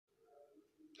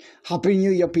Happy New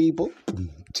Year, people.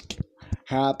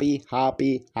 Happy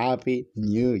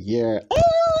New Year.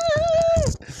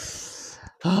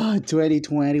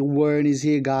 2021 is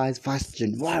here, guys. 1st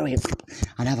January.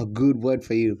 And I have a good word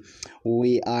for you.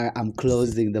 I'm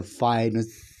closing the final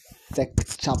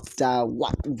chapter.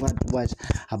 What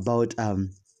about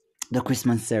the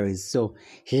Christmas series. So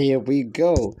here we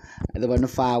go. There were no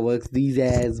fireworks these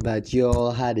days, but you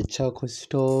all had a charcoal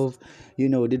stove.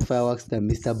 Did fireworks the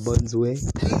Mr. Buns way.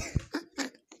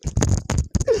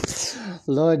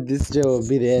 Lord, this day will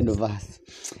be the end of us.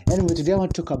 Anyway, today I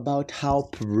want to talk about how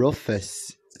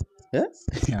prophesy. Yeah.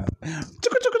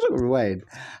 Rewind.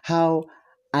 How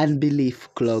unbelief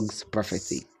clogs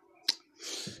prophecy.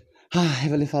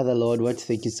 Heavenly Father, Lord,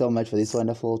 thank you so much for this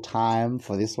wonderful time,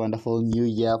 for this wonderful new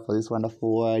year, for this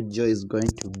wonderful word. Joy is going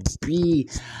to be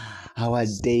our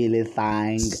daily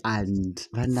thing, and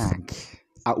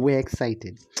we're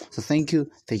excited. So thank you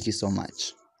so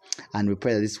much. And we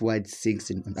pray that this word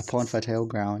sinks upon fertile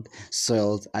ground,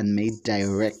 soils, and may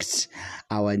direct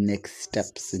our next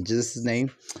steps. In Jesus'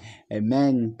 name,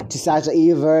 amen.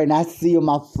 Tisha Ever, and I see you,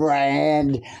 my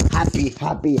friend. Happy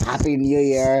New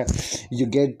Year. You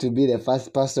get to be the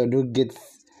first person who gets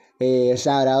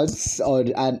shout outs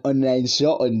on an online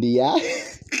show on the air.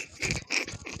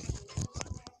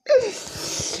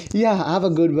 Yeah, I have a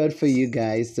good word for you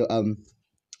guys. So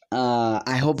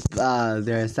I hope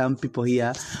there are some people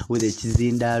here with a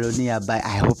chizindalo nearby.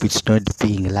 I hope it's not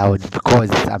being loud because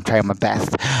I'm trying my best.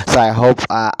 So I hope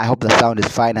the sound is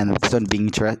fine and it's not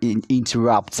being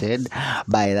interrupted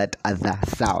by that other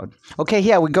sound. Okay,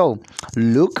 here we go.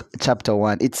 Luke chapter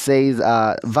 1. It says,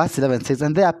 verse 11 says,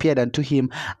 "And there appeared unto him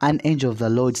an angel of the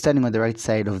Lord standing on the right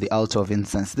side of the altar of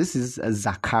incense." This is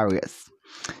Zacharias.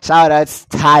 Shout out to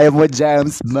Time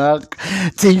James, Mark,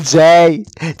 TJ,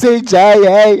 hey,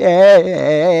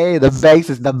 the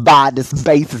bassist, the baddest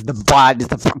bassist,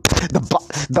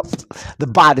 the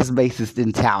baddest bassist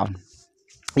in town.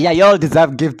 Yeah, y'all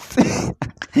deserve gifts.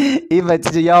 Even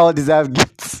y'all deserve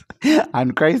gifts,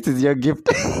 and Christ is your gift.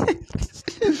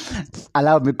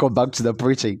 Allow me to go back to the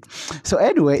preaching. So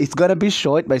anyway, it's gonna be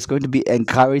short, but it's going to be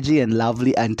encouraging and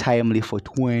lovely and timely for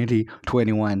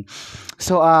 2021.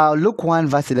 So Luke 1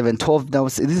 verse 11, 12. Now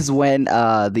this is when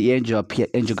the angel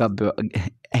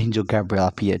Gabriel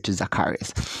appeared to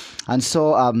Zacharias, and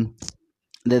so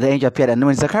the angel appeared, and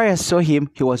when Zacharias saw him,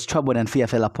 he was troubled, and fear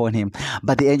fell upon him.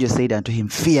 But the angel said unto him,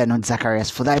 "Fear not, Zacharias,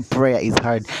 for thy prayer is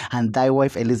heard, and thy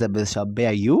wife Elisabeth shall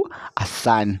bear you a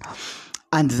son.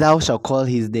 And thou shalt call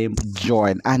his name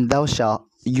John, and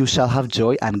you shall have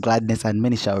joy and gladness, and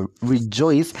many shall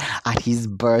rejoice at his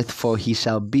birth, for he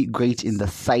shall be great in the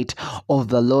sight of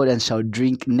the Lord, and shall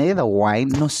drink neither wine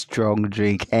nor strong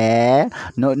drink,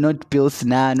 not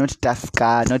pilsner, not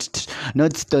Tusker,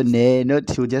 not Stone,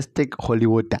 he'll just take holy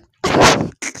water."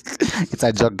 It's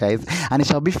a joke, guys. "And it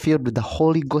shall be filled with the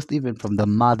Holy Ghost even from the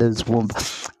mother's womb.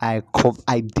 I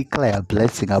declare a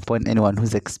blessing upon anyone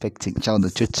who's expecting child,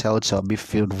 that your child shall be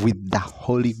filled with the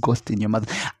Holy Ghost in your mother."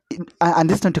 And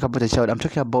this is not talking about a child. I'm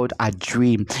talking about a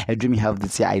dream you have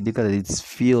this year. I declare that it's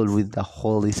filled with the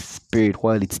Holy Spirit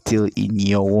while it's still in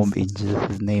your womb, in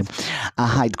Jesus' name.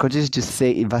 It continues to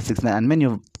say in verse 6, "And many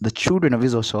of the children of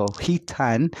Israel shall he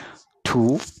turn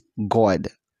to God.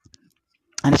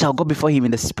 And it shall go before him in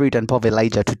the spirit and power of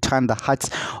Elijah, to turn the hearts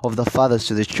of the fathers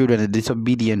to the children, and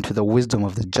disobedient to the wisdom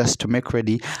of the just, to make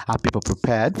ready a people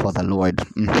prepared for the Lord."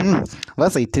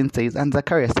 Verse 18 says, "And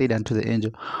Zacharias said unto the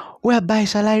angel, Whereby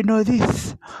shall I know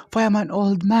this? For I am an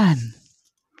old man,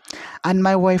 and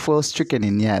my wife was stricken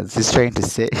in years." He's trying to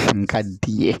say,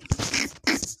 Nkadie.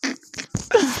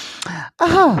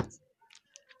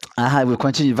 We'll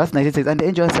continue. Verse 19 says, "And the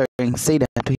angel answering said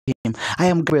unto him, I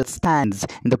am Gabriel, stands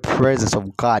in the presence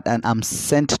of God, and am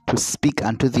sent to speak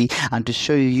unto thee, and to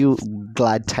show you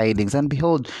glad tidings. And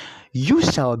behold, you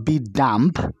shall be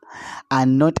dumb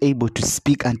and not able to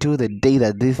speak until the day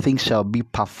that these things shall be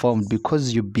performed,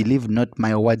 because you believe not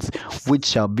my words, which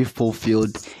shall be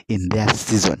fulfilled in their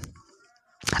season."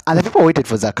 And the people waited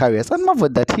for Zacharias, and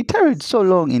marveled that he tarried so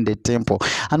long in the temple.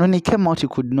 And when he came out, he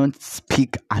could not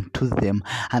speak unto them.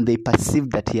 And they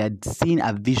perceived that he had seen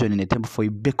a vision in the temple, for he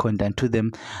beckoned unto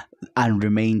them and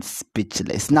remained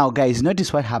speechless. Now, guys,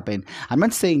 notice what happened. I'm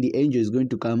not saying the angel is going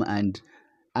to come and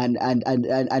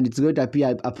it's going to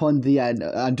appear upon thee and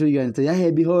unto you and say, "Hey,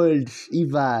 behold,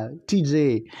 Eva,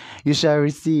 TJ, you shall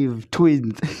receive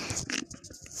twins."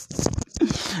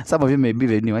 Some of you may be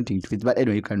very wanting twins, but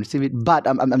anyway, you can receive it. But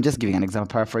I'm just giving an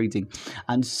example, paraphrasing.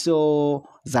 And so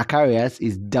Zacharias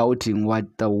is doubting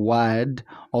what the word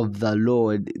of the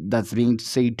Lord that's being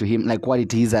said to him, like what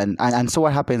it is. And so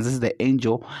what happens is the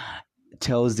angel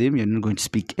tells him, you're not going to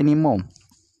speak anymore.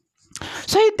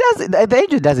 So it does. The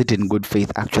angel does it in good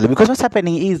faith, actually, because what's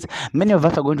happening is many of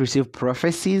us are going to receive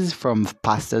prophecies from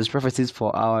pastors, prophecies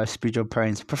for our spiritual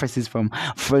parents, prophecies from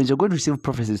friends. You're going to receive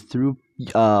prophecies through,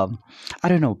 I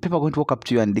don't know. People are going to walk up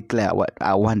to you and declare what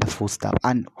wonderful stuff.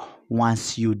 And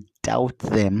once you doubt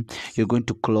them, you're going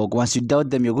to clog. Once you doubt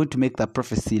them, you're going to make the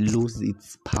prophecy lose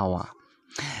its power.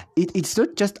 It's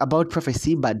not just about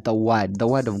prophecy, but the word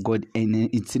of God in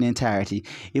its entirety.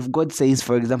 If God says,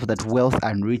 for example, that wealth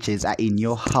and riches are in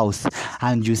your house,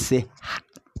 and you say,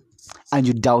 and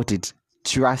you doubt it,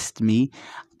 trust me,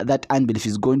 that unbelief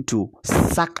is going to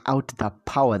suck out the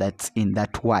power that's in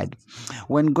that word.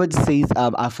 When God says,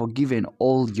 I've forgiven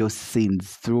all your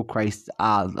sins through Christ,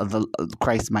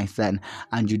 Christ my son,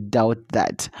 and you doubt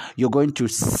that, you're going to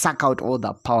suck out all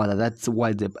the power that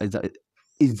word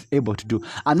is able to do.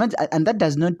 And that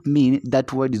does not mean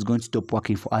that word is going to stop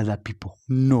working for other people.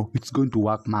 No, it's going to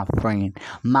work, my friend.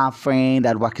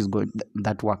 That word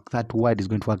is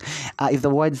going to work. If the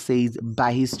word says,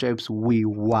 by his stripes we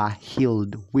were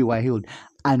healed,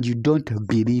 and you don't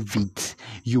believe it,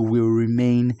 you will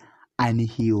remain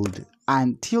unhealed.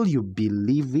 Until you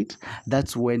believe it,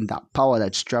 that's when the power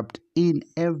that's trapped in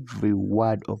every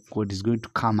word of God is going to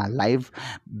come alive,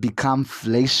 become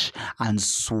flesh, and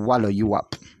swallow you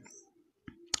up.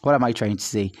 What am I trying to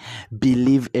say?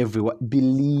 Believe every word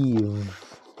you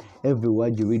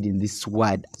read in this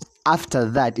word. After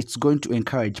that, it's going to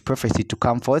encourage prophecy to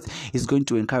come forth. It's going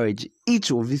to encourage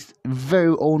each of this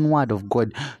very own word of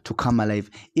God to come alive.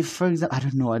 If, for example, I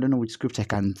don't know which scripture I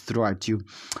can throw at you.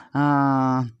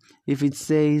 If it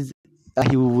says,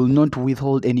 he will not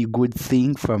withhold any good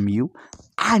thing from you,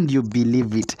 and you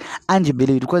believe it,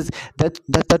 because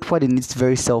that word in its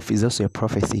very self is also a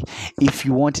prophecy. If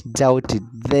you won't doubt it,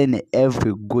 then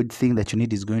every good thing that you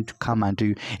need is going to come unto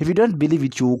you. If you don't believe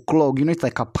it, you will clog. It's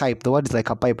like a pipe. The word is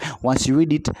like a pipe. Once you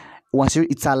read it,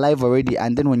 it's alive already,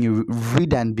 and then when you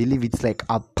read and believe, it's like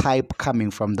a pipe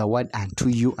coming from the word unto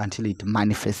you until it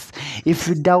manifests. If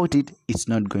you doubt it, it's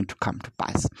not going to come to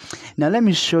pass. Now let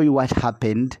me show you what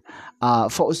happened.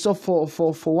 For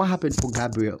what happened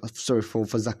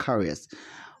for Zacharias,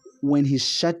 when he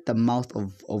shut the mouth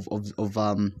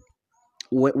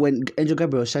when Angel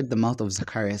Gabriel shut the mouth of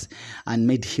Zacharias and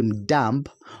made him dumb.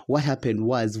 What happened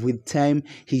was, with time,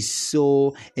 he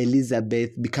saw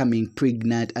Elisabeth becoming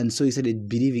pregnant, and so he started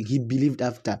believing. He believed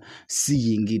after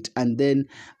seeing it. And then,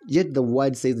 yet the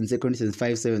word says in 2 Corinthians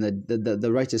 5:7 that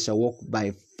the righteous shall walk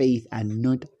by faith and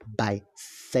not by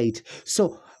sight.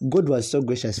 So God was so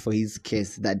gracious for his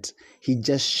case that he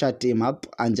just shut him up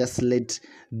and just let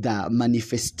the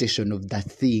manifestation of that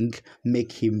thing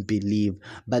make him believe.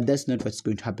 But that's not what's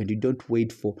going to happen. You don't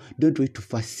wait to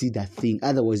first see that thing.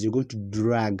 Otherwise, you're going to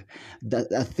drag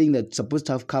that thing that's supposed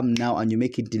to have come now, and you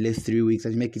make it delay 3 weeks,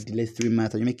 and you make it delay 3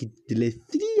 months, and you make it delay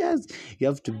 3 years. You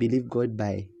have to believe God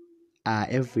by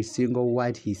every single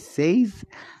word he says,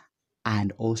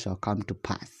 and all shall come to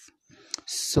pass.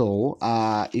 So,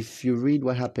 if you read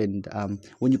what happened,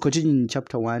 when you continue in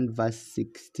chapter 1, verse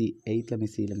 68, let me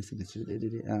see.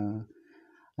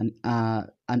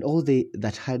 And all they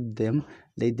that had them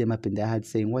laid them up in their hearts,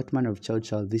 saying, what manner of child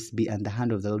shall this be? And the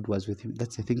hand of the Lord was with him.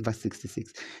 That's, I think, verse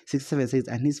 66. 67 says,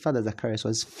 and his father Zacharias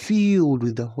was filled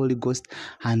with the Holy Ghost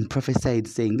and prophesied,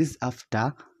 saying, this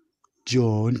after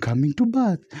John coming to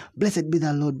birth. Blessed be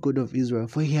the Lord God of Israel,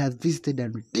 for he hath visited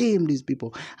and redeemed his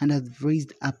people, and hath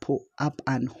raised up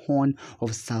an horn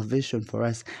of salvation for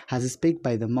us, as he spake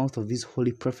by the mouth of his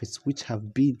holy prophets, which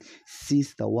have been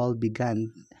since the world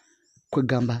began.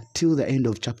 Kwegamba, till the end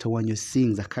of chapter 1, you're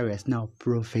seeing Zacharias now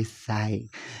prophesying.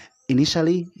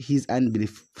 Initially, his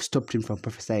unbelief stopped him from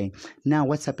prophesying. Now,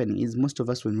 what's happening is, most of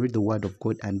us, when we read the word of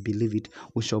God and believe it,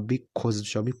 we shall be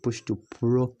pushed to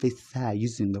prophesy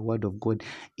using the word of God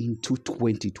into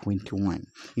 2021,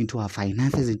 into our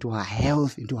finances, into our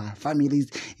health, into our families,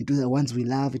 into the ones we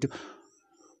love.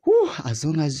 As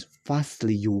long as,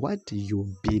 firstly, you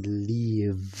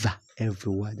believe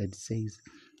every word that it says.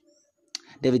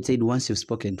 David said, once you've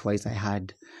spoken, twice I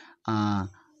heard.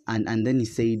 And then he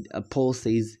said, Paul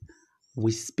says,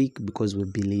 we speak because we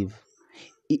believe.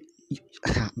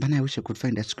 But I wish I could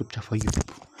find that scripture for you.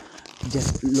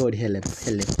 Just, Lord,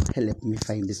 help me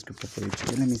find this scripture for you.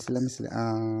 Let me see.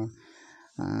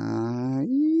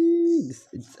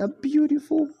 It's a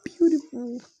beautiful.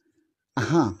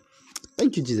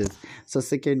 Thank you, Jesus. So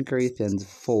 2 Corinthians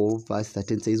 4 verse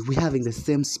 13 says, we having the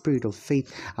same spirit of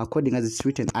faith, according as it's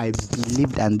written, I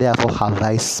believed and therefore have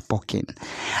I spoken.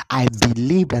 I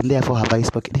believed and therefore have I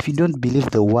spoken. If you don't believe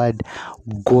the word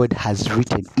God has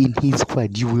written in his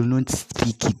word, you will not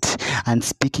speak it. And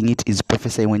speaking it is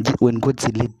prophesying. When God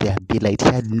said, let there be light, he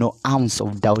had no ounce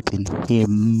of doubt in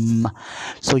him.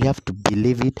 So you have to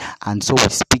believe it, and so we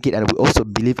speak it, and we also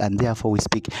believe, and therefore we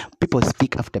speak. People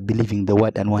speak after believing the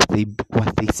word, and once they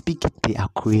speak it, they are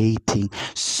creating.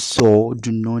 So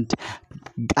do not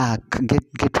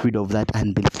get rid of that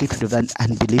unbelief. Get rid of that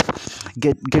unbelief.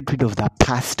 Get rid of the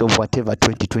past of whatever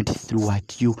 2020 threw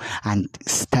at you, and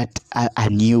start a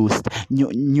new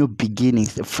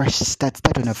beginnings, a fresh start.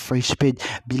 Start on a fresh page.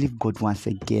 Believe God once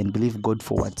again. Believe God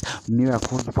for what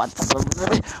miracles.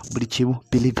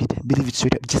 Believe it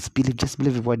straight up. Just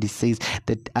believe what He says,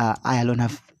 that I alone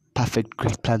have perfect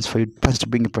great plans for you, plans to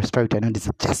bring you prosperity and this.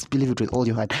 Just believe it with all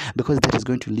your heart, because that is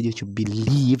going to lead you to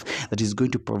believe, that is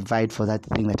going to provide for that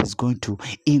thing, that is going to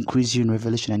increase you in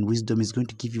revelation and wisdom, is going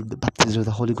to give you the baptism of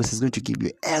the Holy Ghost, is going to give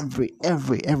you every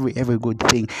good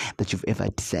thing that you've ever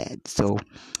desired. So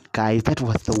guys, that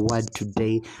was the word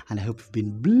today, and I hope you've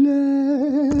been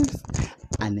blessed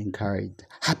and encouraged.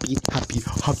 Happy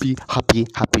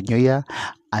New Year.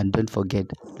 And don't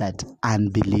forget that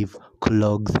Unbelief,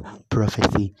 Clogs,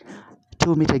 Prophecy.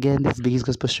 Till we meet again, this is Biggie's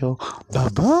Gospel Show. Bye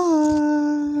bye.